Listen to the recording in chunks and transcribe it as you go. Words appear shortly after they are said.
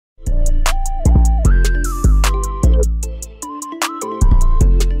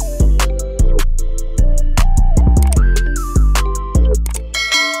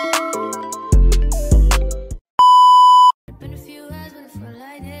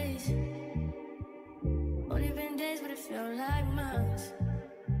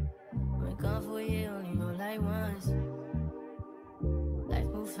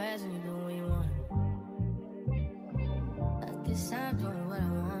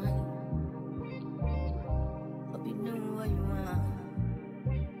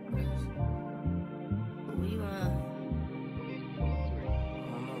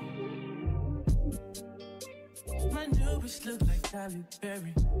Anubis look like Halle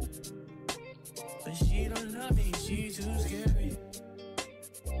Berry, but she don't love me, she too scary.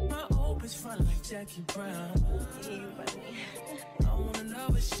 My opus front like Jackie Brown. I wanna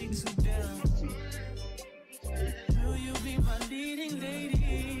love her, she too down. Will you be my leading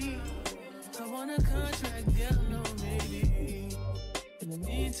lady? I want a contract, girl, no maybe. In the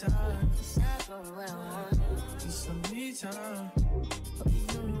meantime, it's not going where I want. need some me time. Hope you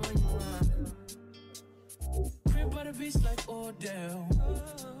know what you want. Crib by the beach like Odell.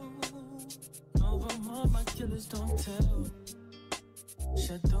 Over my killers don't tell.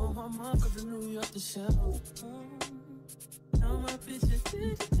 Shadow my mark of the New York the shelf. Now my bitch is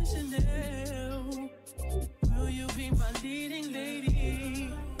Chanel. Will you be my leading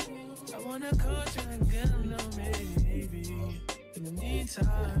lady? I want a contract, girl, no maybe. In the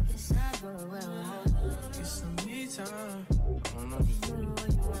meantime, it's not going where I want. get some me time. Hope you know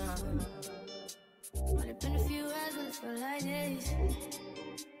what you want. Only been a few hours, but it feel like days.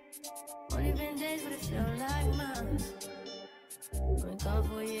 Only been days, but it feel like months. Only gone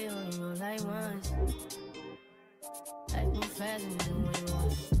for a year, only roll like once. Life move fast and you do what you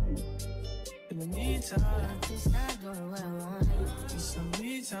want. In the meantime, it's not going where I want. get some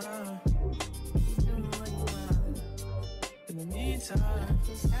me time. You do what you want. In the meantime,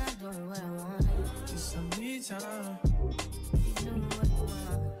 it's not going where I want. get some me time. You do what you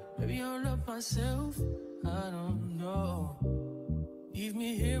want. Maybe I'll love myself, I don't know. Leave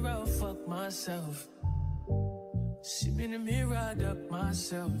me here, I'll fuck myself. See me in the mirror, I duck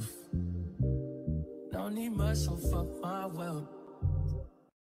myself. Don't need much, so fuck my wealth.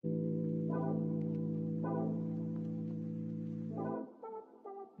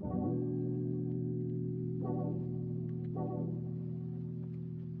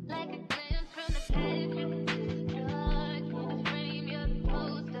 Like a glance from the past, you can see the dark. In the frame, you're the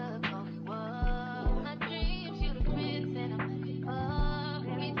poster on the wall. My dreams, you the prince, and I'm the pop.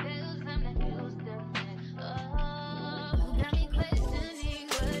 Fairy tales, I'm not used to it. Oh, you got me questioning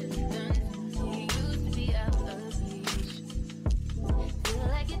what have you done to me. Used to be out of reach. Feel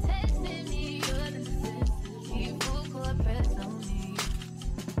like you're testing me, you're the necessity. Full court press on me.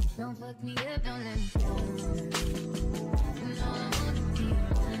 Don't fuck me up, don't let me down. You know I wanna be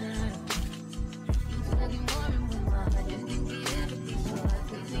around. You tugging more and more. I just think the empathy so hard.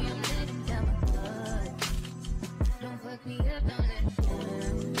 Crazy, I'm letting down my guard. Don't fuck me up, don't let me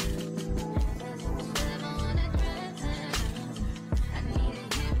down. Cause if it's love, I wanna drown. I need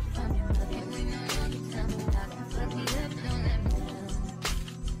to hear it from you. Can we no longer tell me how to fuck me up, don't let me down.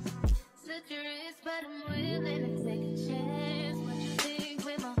 Such a risk, but I'm willing to take a chance. What you think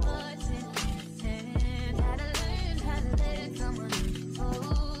with my heart's in your hands? Gotta learn how to let someone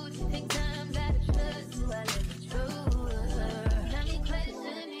hold. Take time, gotta trust who I let control. Got me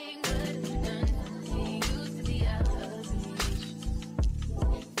questioning what have you done to me. Used to be out of reach.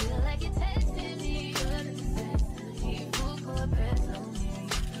 Feel like you're testing me, you're the necessity. Full court press on me.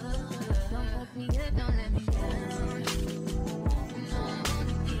 Don't fuck me up, don't let me down. You know I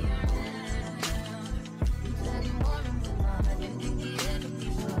wanna be around. You tugging more and more. I just think the empathy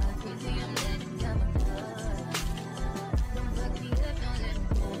so hard. Crazy, I'm letting down my guard. Don't fuck me up, don't let me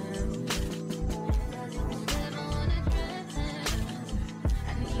down. Cause if it's love, I wanna drown.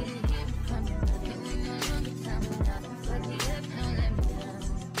 I need to hear it from you. Can we no longer tell me how to fuck me up, don't let me down.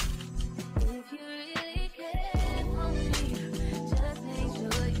 If you really care for me, just make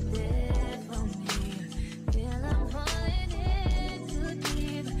sure you're there for me. Feel I'm falling in too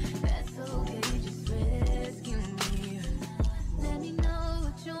deep. That's okay, just rescue me. Let me know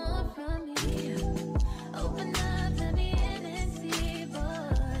what you want from me. Open up, let me in and see, boy.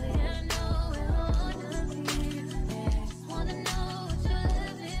 I know where I wanna be. Just wanna know what you're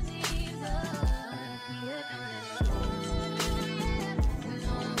loving me for. Wake me up and let me go. You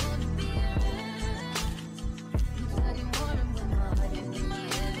know I wanna be around. You tugging more and more. I just think my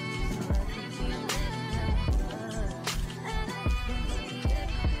everything so I think I'm letting down my guard. Don't fuck me up,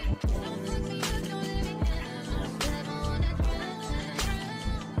 don't let me down. Don't fuck me up, don't let me down. Just I wanna drown.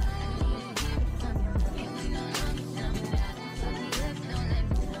 I need to hear it from you. Can we no longer tell me that? Don't fuck me up, don't let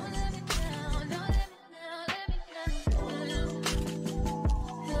me down. Don't let me down, don't let me down, let me down.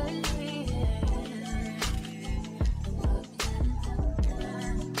 Hey, yeah.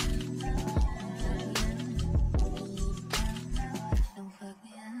 Don't fuck me up, don't fuck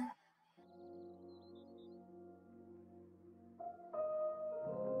me up.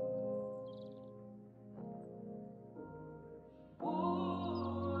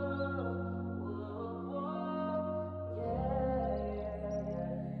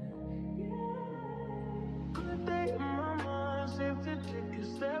 Good day in my mind, safe to take a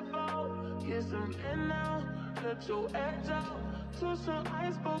step out. Yes, I'm in now. let your edge out. To some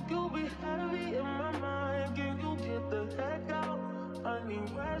iceberg, you'll be heavy in my mind. Can you get the heck out? I need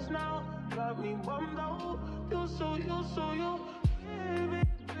rest now. Got me bummed out. You so, baby,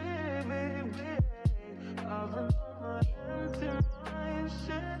 baby, baby. I've been on my empty mind,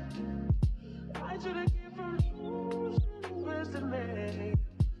 shit. I should've came from losing the best of me.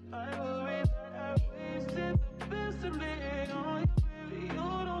 I worry that I wasted the best of me on you, baby. You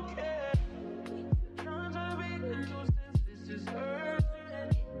don't care. I'm trying to be a nuisance. This is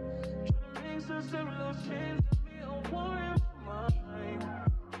hurting. Trying to make some simple change. Got me a war in my mind.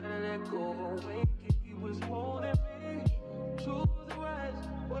 Gotta let go away. He was holding me to the right,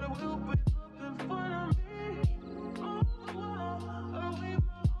 but it will break up in front of me. On the wall, I leave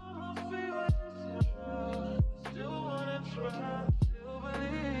all my favorites. Still wanna try, still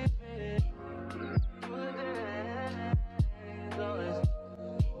believe in good days.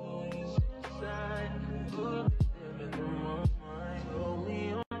 Always inside, good living in my mind. Hold me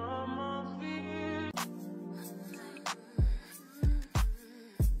on my feet.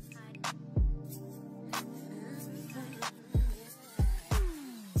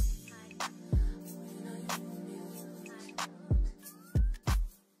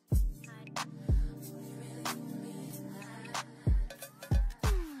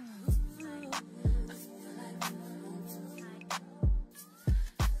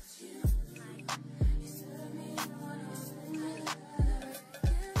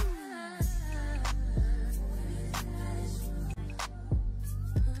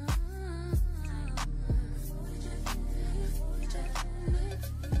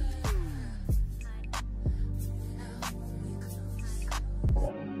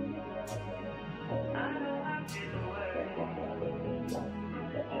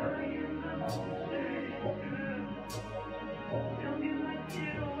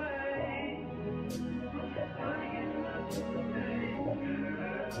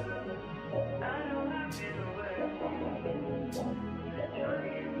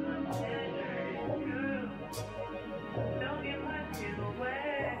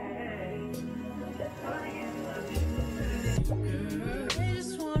 They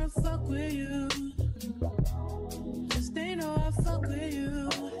just wanna fuck with you. Just they know I fuck with you.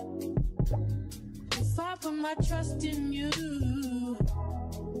 If I put my trust in you,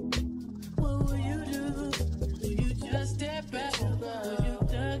 what will you do? Will you just step back? Will you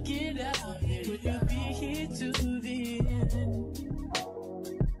duck it out? Will you be here to the end?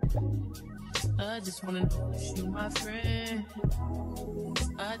 I just wanna know if you my friend.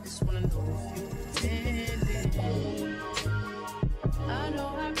 I just wanna know if you pretending. I know